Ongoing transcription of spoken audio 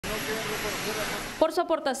Por su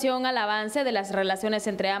aportación al avance de las relaciones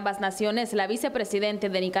entre ambas naciones, la vicepresidente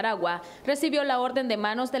de Nicaragua recibió la orden de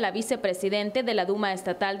manos de la vicepresidente de la Duma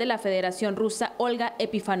Estatal de la Federación Rusa, Olga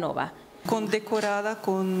Epifanova. Condecorada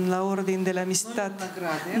con la Orden de la Amistad,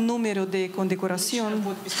 número de condecoración,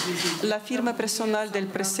 la firma personal del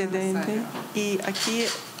presidente y aquí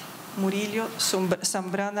Murillo,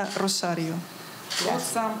 Zambrana, Rosario.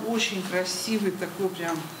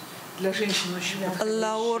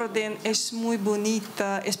 La orden es muy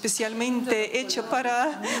bonita, especialmente hecha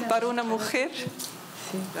para una mujer.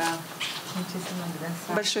 Sí. Muchísimas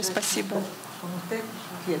gracias. Большое спасибо. Como usted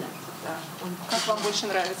quiera. Как вам больше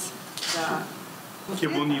нравится? Qué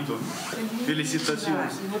bonito.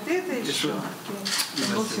 Felicitaciones.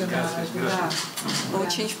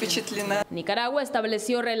 Очень впечатлена. Nicaragua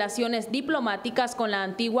estableció relaciones diplomáticas con la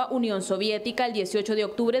antigua Unión Soviética el 18 de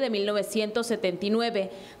octubre de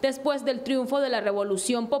 1979, después del triunfo de la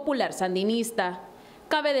Revolución Popular Sandinista.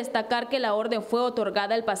 Cabe destacar que la orden fue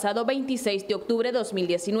otorgada el pasado 26 de octubre de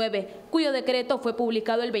 2019, cuyo decreto fue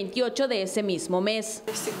publicado el 28 de ese mismo mes.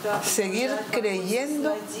 Seguir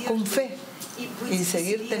creyendo con fe y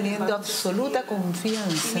seguir teniendo absoluta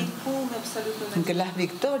confianza en que las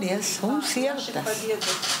victorias son ciertas.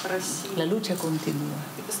 La lucha continúa.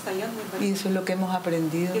 Y eso es lo que hemos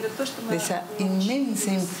aprendido de esa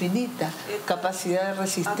inmensa, infinita capacidad de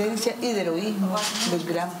resistencia y de heroísmo del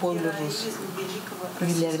gran pueblo ruso.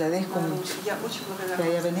 Y le agradezco mucho que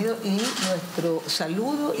haya venido y nuestro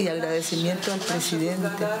saludo y agradecimiento al presidente,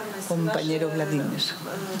 compañero Vladimir.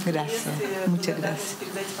 Gracias, muchas gracias.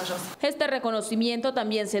 Este reconocimiento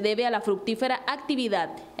también se debe a la fructífera actividad,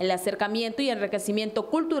 el acercamiento y enriquecimiento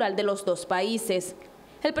cultural de los dos países.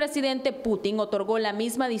 El presidente Putin otorgó la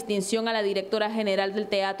misma distinción a la directora general del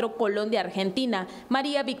Teatro Colón de Argentina,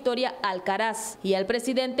 María Victoria Alcaraz, y al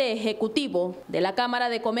presidente ejecutivo de la Cámara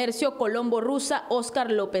de Comercio Colombo-Rusa,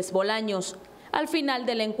 Óscar López Bolaños. Al final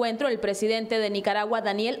del encuentro, el presidente de Nicaragua,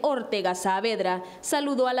 Daniel Ortega Saavedra,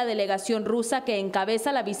 saludó a la delegación rusa que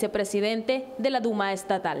encabeza la vicepresidente de la Duma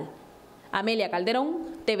Estatal. Amelia Calderón,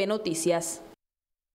 TV Noticias.